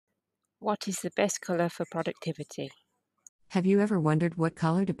What is the best color for productivity? Have you ever wondered what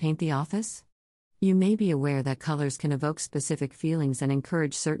color to paint the office? You may be aware that colors can evoke specific feelings and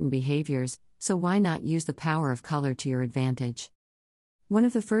encourage certain behaviors, so why not use the power of color to your advantage? One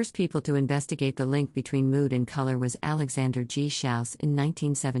of the first people to investigate the link between mood and color was Alexander G. Schaus in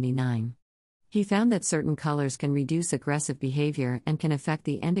 1979. He found that certain colors can reduce aggressive behavior and can affect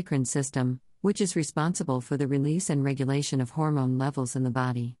the endocrine system, which is responsible for the release and regulation of hormone levels in the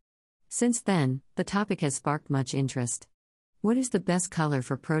body. Since then, the topic has sparked much interest. What is the best color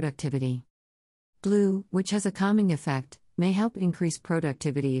for productivity? Blue, which has a calming effect, may help increase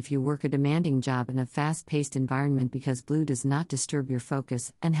productivity if you work a demanding job in a fast-paced environment because blue does not disturb your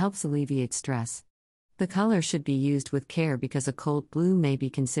focus and helps alleviate stress. The color should be used with care because a cold blue may be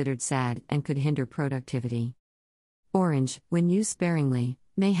considered sad and could hinder productivity. Orange, when used sparingly,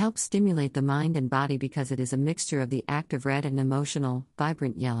 may help stimulate the mind and body because it is a mixture of the active red and emotional,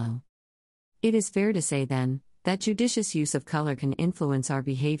 vibrant yellow. It is fair to say, then, that judicious use of color can influence our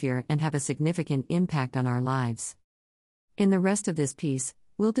behavior and have a significant impact on our lives. In the rest of this piece,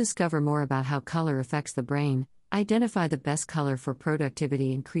 we'll discover more about how color affects the brain, identify the best color for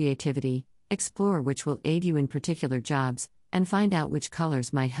productivity and creativity, explore which will aid you in particular jobs, and find out which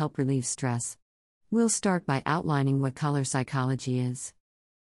colors might help relieve stress. We'll start by outlining what color psychology is.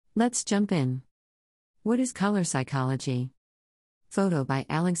 Let's jump in. What is color psychology? Photo by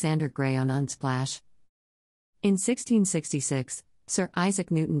Alexander Gray on Unsplash. In 1666, Sir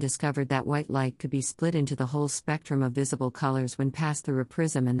Isaac Newton discovered that white light could be split into the whole spectrum of visible colors when passed through a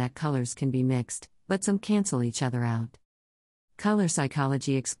prism and that colors can be mixed, but some cancel each other out. Color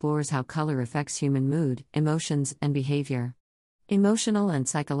psychology explores how color affects human mood, emotions, and behavior. Emotional and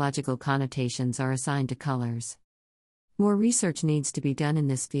psychological connotations are assigned to colors. More research needs to be done in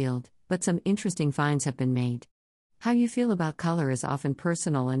this field, but some interesting finds have been made. How you feel about color is often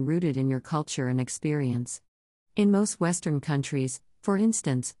personal and rooted in your culture and experience. In most Western countries, for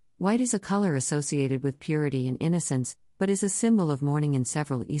instance, white is a color associated with purity and innocence, but is a symbol of mourning in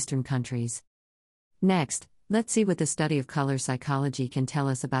several Eastern countries. Next, let's see what the study of color psychology can tell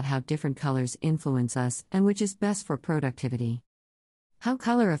us about how different colors influence us and which is best for productivity. How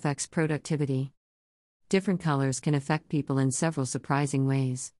color affects productivity. Different colors can affect people in several surprising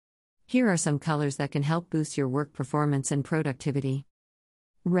ways. Here are some colors that can help boost your work performance and productivity.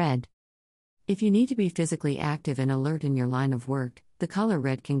 Red. If you need to be physically active and alert in your line of work, the color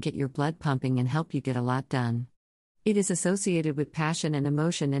red can get your blood pumping and help you get a lot done. It is associated with passion and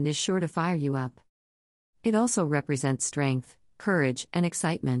emotion and is sure to fire you up. It also represents strength, courage, and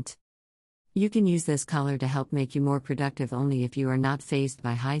excitement. You can use this color to help make you more productive only if you are not faced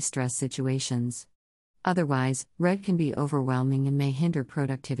by high-stress situations. Otherwise, red can be overwhelming and may hinder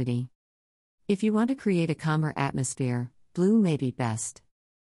productivity. If you want to create a calmer atmosphere, blue may be best.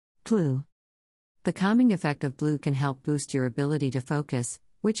 Blue. The calming effect of blue can help boost your ability to focus,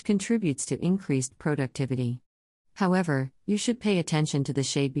 which contributes to increased productivity. However, you should pay attention to the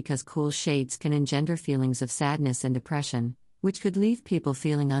shade because cool shades can engender feelings of sadness and depression, which could leave people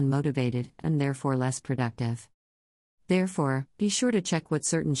feeling unmotivated and therefore less productive. Therefore, be sure to check what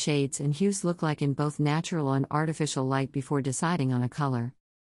certain shades and hues look like in both natural and artificial light before deciding on a color.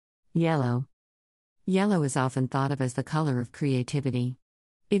 Yellow. Yellow is often thought of as the color of creativity.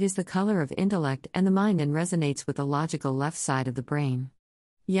 It is the color of intellect and the mind and resonates with the logical left side of the brain.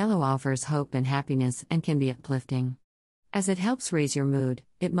 Yellow offers hope and happiness and can be uplifting. As it helps raise your mood,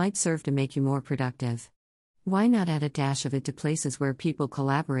 it might serve to make you more productive. Why not add a dash of it to places where people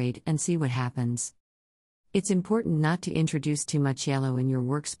collaborate and see what happens? It's important not to introduce too much yellow in your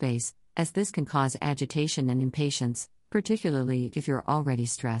workspace, as this can cause agitation and impatience, particularly if you're already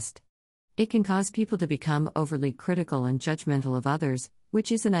stressed. It can cause people to become overly critical and judgmental of others,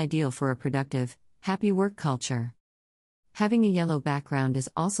 which isn't ideal for a productive, happy work culture. Having a yellow background is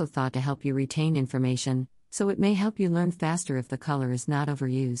also thought to help you retain information, so it may help you learn faster if the color is not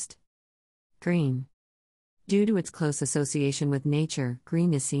overused. Green. Due to its close association with nature,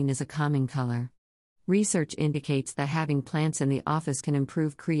 green is seen as a calming color. Research indicates that having plants in the office can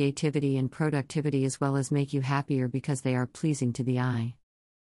improve creativity and productivity as well as make you happier because they are pleasing to the eye.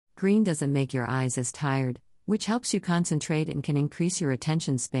 Green doesn't make your eyes as tired, which helps you concentrate and can increase your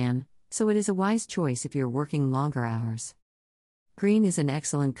attention span, so it is a wise choice if you're working longer hours. Green is an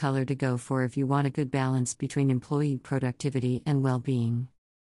excellent color to go for if you want a good balance between employee productivity and well-being.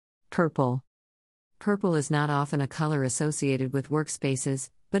 Purple. Purple is not often a color associated with workspaces,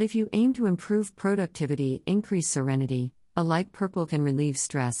 but if you aim to improve productivity, increase serenity, a light purple can relieve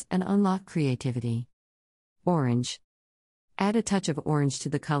stress and unlock creativity. Orange. Add a touch of orange to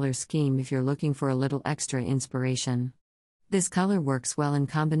the color scheme if you're looking for a little extra inspiration. This color works well in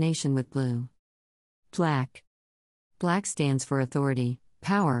combination with blue. Black. Black stands for authority,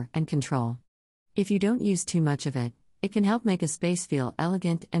 power, and control. If you don't use too much of it, it can help make a space feel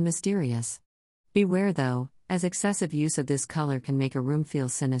elegant and mysterious. Beware though, as excessive use of this color can make a room feel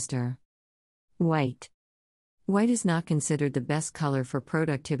sinister. White. White is not considered the best color for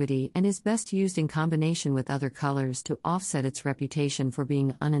productivity and is best used in combination with other colors to offset its reputation for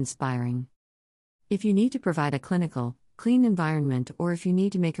being uninspiring. If you need to provide a clinical, clean environment or if you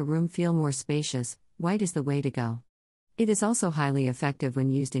need to make a room feel more spacious, white is the way to go. It is also highly effective when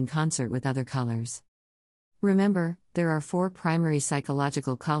used in concert with other colors. Remember, there are 4 primary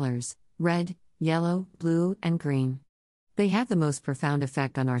psychological colors: red, yellow, blue, and green. They have the most profound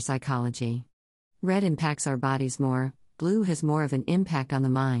effect on our psychology. Red impacts our bodies more, blue has more of an impact on the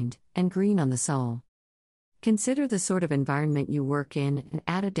mind, and green on the soul. Consider the sort of environment you work in and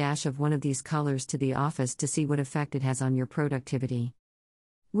add a dash of one of these colors to the office to see what effect it has on your productivity.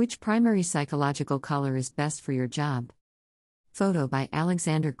 Which primary psychological color is best for your job? Photo by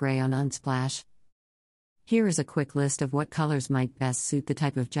Alexander Gray on Unsplash. Here is a quick list of what colors might best suit the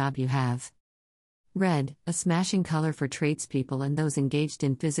type of job you have. Red, a smashing color for tradespeople and those engaged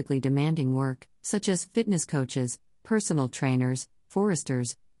in physically demanding work, such as fitness coaches, personal trainers,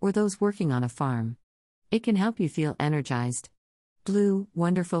 foresters, or those working on a farm. It can help you feel energized. Blue,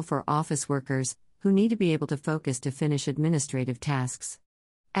 wonderful for office workers, who need to be able to focus to finish administrative tasks.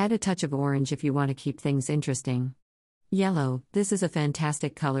 Add a touch of orange if you want to keep things interesting. Yellow, this is a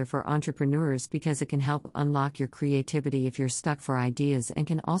fantastic color for entrepreneurs because it can help unlock your creativity if you're stuck for ideas and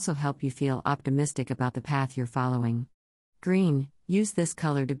can also help you feel optimistic about the path you're following. Green, use this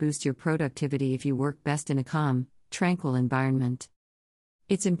color to boost your productivity if you work best in a calm, tranquil environment.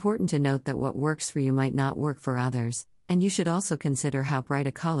 It's important to note that what works for you might not work for others, and you should also consider how bright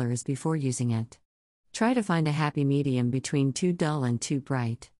a color is before using it. Try to find a happy medium between too dull and too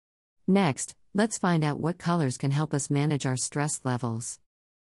bright. Next, let's find out what colors can help us manage our stress levels.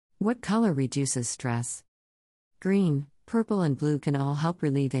 What color reduces stress? Green, purple, and blue can all help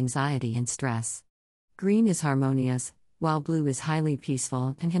relieve anxiety and stress. Green is harmonious, while blue is highly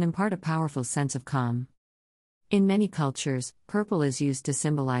peaceful and can impart a powerful sense of calm. In many cultures, purple is used to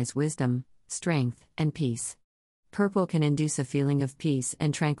symbolize wisdom, strength, and peace. Purple can induce a feeling of peace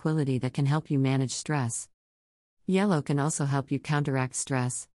and tranquility that can help you manage stress. Yellow can also help you counteract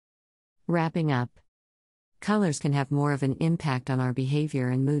stress. Wrapping up. Colors can have more of an impact on our behavior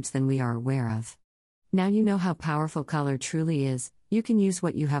and moods than we are aware of. Now you know how powerful color truly is. You can use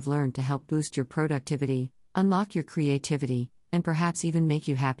what you have learned to help boost your productivity, unlock your creativity, and perhaps even make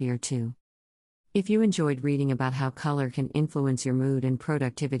you happier too. If you enjoyed reading about how color can influence your mood and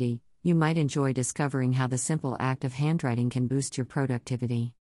productivity, you might enjoy discovering how the simple act of handwriting can boost your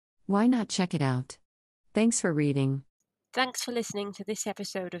productivity. Why not check it out? Thanks for reading. Thanks for listening to this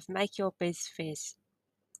episode of Make Your Biz Fizz.